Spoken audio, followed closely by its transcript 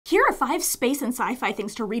Here are 5 space and sci-fi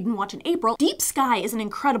things to read and watch in April. Deep Sky is an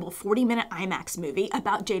incredible 40-minute IMAX movie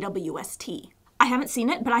about JWST. I haven't seen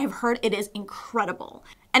it, but I have heard it is incredible.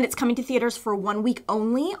 And it's coming to theaters for 1 week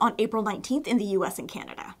only on April 19th in the US and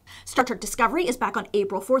Canada. Star Trek Discovery is back on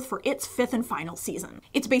April 4th for its 5th and final season.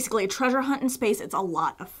 It's basically a treasure hunt in space. It's a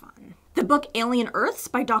lot of fun. The book Alien Earths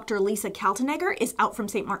by Dr. Lisa Kaltenegger is out from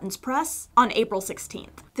St. Martin's Press on April 16th.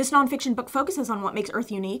 This nonfiction book focuses on what makes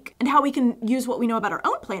Earth unique and how we can use what we know about our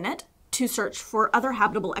own planet to search for other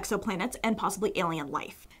habitable exoplanets and possibly alien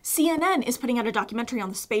life. CNN is putting out a documentary on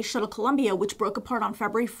the Space Shuttle Columbia, which broke apart on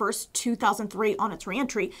February 1st, 2003 on its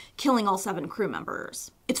reentry, killing all 7 crew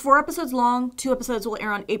members. It's 4 episodes long. 2 episodes will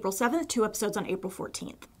air on April 7th, 2 episodes on April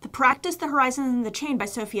 14th. The Practice, the Horizon, and the Chain by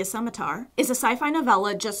Sofia Samatar is a sci-fi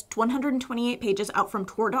novella, just 128 pages, out from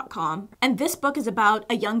Tordotcom. And this book is about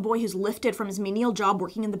a young boy who's lifted from his menial job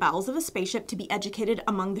working in the bowels of a spaceship to be educated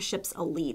among the ship's elite.